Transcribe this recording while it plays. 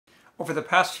Over the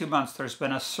past few months, there's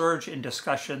been a surge in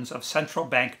discussions of central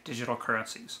bank digital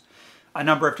currencies. A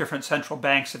number of different central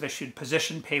banks have issued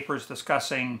position papers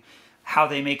discussing how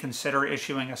they may consider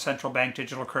issuing a central bank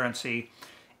digital currency.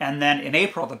 And then in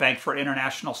April, the Bank for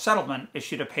International Settlement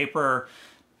issued a paper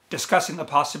discussing the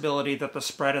possibility that the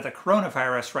spread of the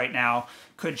coronavirus right now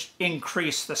could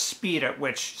increase the speed at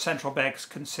which central banks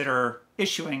consider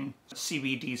issuing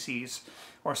CBDCs,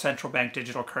 or central bank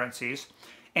digital currencies.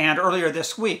 And earlier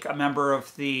this week, a member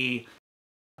of the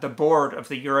board of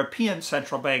the European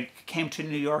Central Bank came to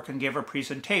New York and gave a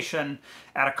presentation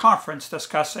at a conference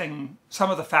discussing some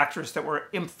of the factors that were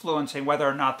influencing whether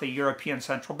or not the European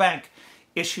Central Bank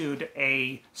issued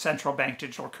a central bank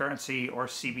digital currency, or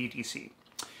CBDC.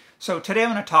 So today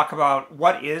I'm going to talk about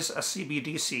what is a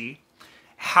CBDC,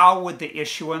 how would the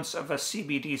issuance of a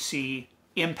CBDC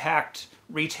impact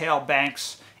retail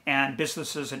banks and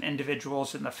businesses and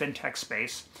individuals in the fintech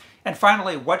space, and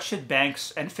finally, what should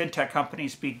banks and fintech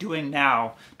companies be doing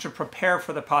now to prepare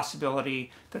for the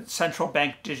possibility that central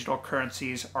bank digital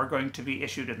currencies are going to be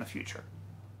issued in the future.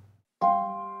 A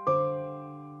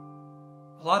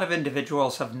lot of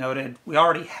individuals have noted we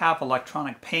already have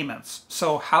electronic payments,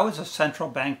 so how is a central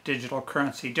bank digital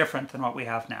currency different than what we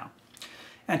have now?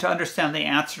 And to understand the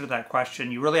answer to that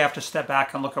question, you really have to step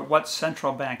back and look at what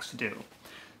central banks do.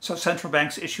 So central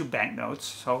banks issue banknotes,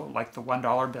 so like the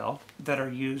 $1 bill, that are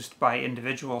used by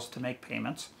individuals to make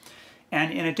payments.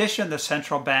 And in addition, the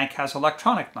central bank has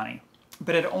electronic money,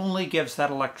 but it only gives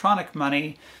that electronic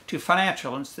money to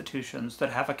financial institutions that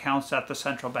have accounts at the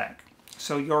central bank.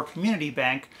 So your community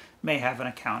bank may have an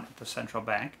account at the central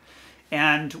bank.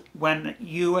 And when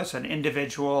you as an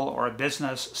individual or a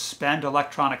business spend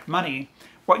electronic money,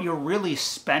 what you're really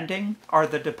spending are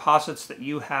the deposits that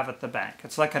you have at the bank.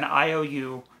 It's like an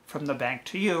IOU from the bank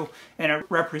to you, and it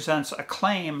represents a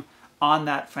claim on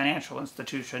that financial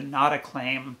institution, not a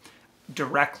claim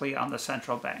directly on the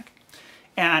central bank.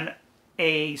 And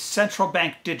a central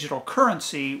bank digital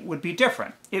currency would be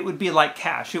different. It would be like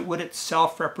cash. It would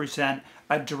itself represent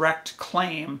a direct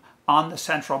claim on the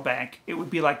central bank. It would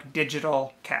be like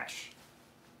digital cash.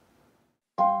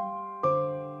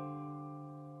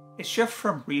 A shift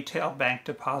from retail bank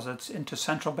deposits into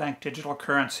central bank digital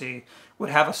currency would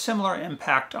have a similar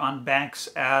impact on banks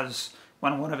as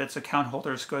when one of its account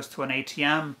holders goes to an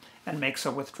ATM and makes a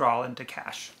withdrawal into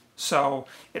cash. So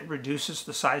it reduces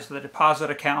the size of the deposit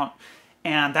account,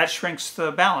 and that shrinks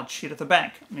the balance sheet of the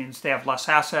bank. It means they have less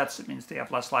assets, it means they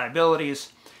have less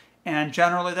liabilities, and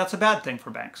generally that's a bad thing for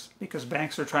banks, because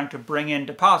banks are trying to bring in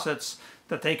deposits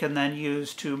that they can then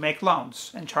use to make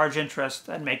loans and charge interest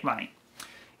and make money.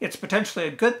 It's potentially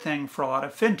a good thing for a lot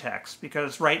of fintechs,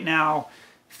 because right now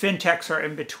fintechs are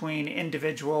in between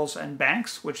individuals and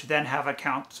banks, which then have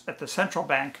accounts at the central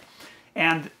bank.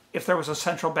 And if there was a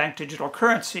central bank digital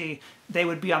currency, they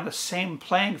would be on the same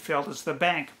playing field as the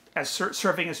bank, as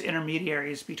serving as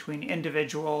intermediaries between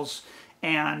individuals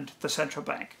and the central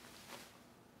bank.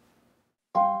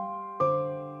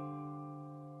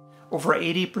 Over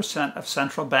 80% of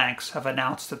central banks have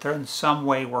announced that they're in some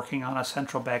way working on a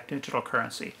central bank digital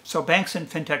currency. So banks and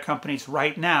fintech companies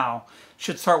right now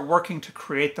should start working to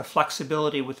create the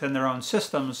flexibility within their own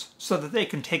systems so that they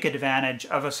can take advantage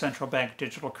of a central bank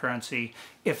digital currency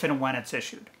if and when it's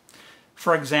issued.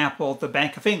 For example, the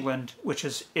Bank of England, which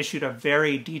has issued a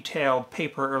very detailed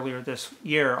paper earlier this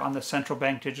year on the central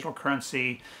bank digital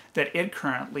currency that it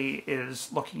currently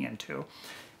is looking into,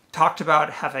 talked about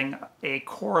having a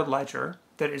core ledger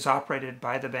that is operated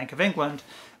by the Bank of England,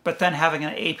 but then having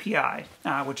an API,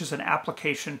 which is an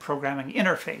application programming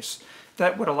interface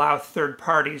that would allow third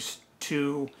parties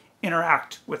to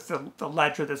interact with the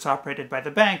ledger that's operated by the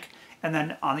bank, and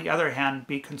then on the other hand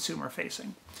be consumer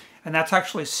facing. And that's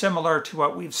actually similar to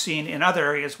what we've seen in other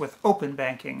areas with open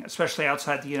banking, especially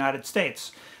outside the United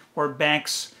States, where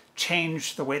banks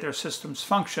change the way their systems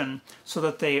function so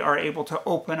that they are able to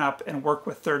open up and work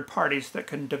with third parties that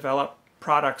can develop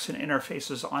products and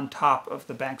interfaces on top of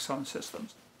the bank's own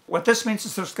systems. What this means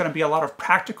is there's going to be a lot of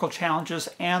practical challenges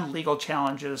and legal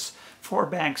challenges for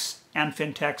banks and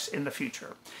fintechs in the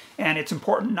future. And it's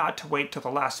important not to wait till the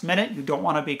last minute. You don't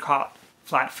want to be caught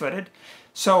flat-footed.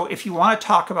 So if you want to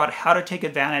talk about how to take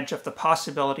advantage of the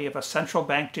possibility of a central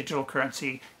bank digital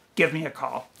currency, give me a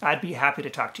call. I'd be happy to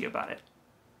talk to you about it.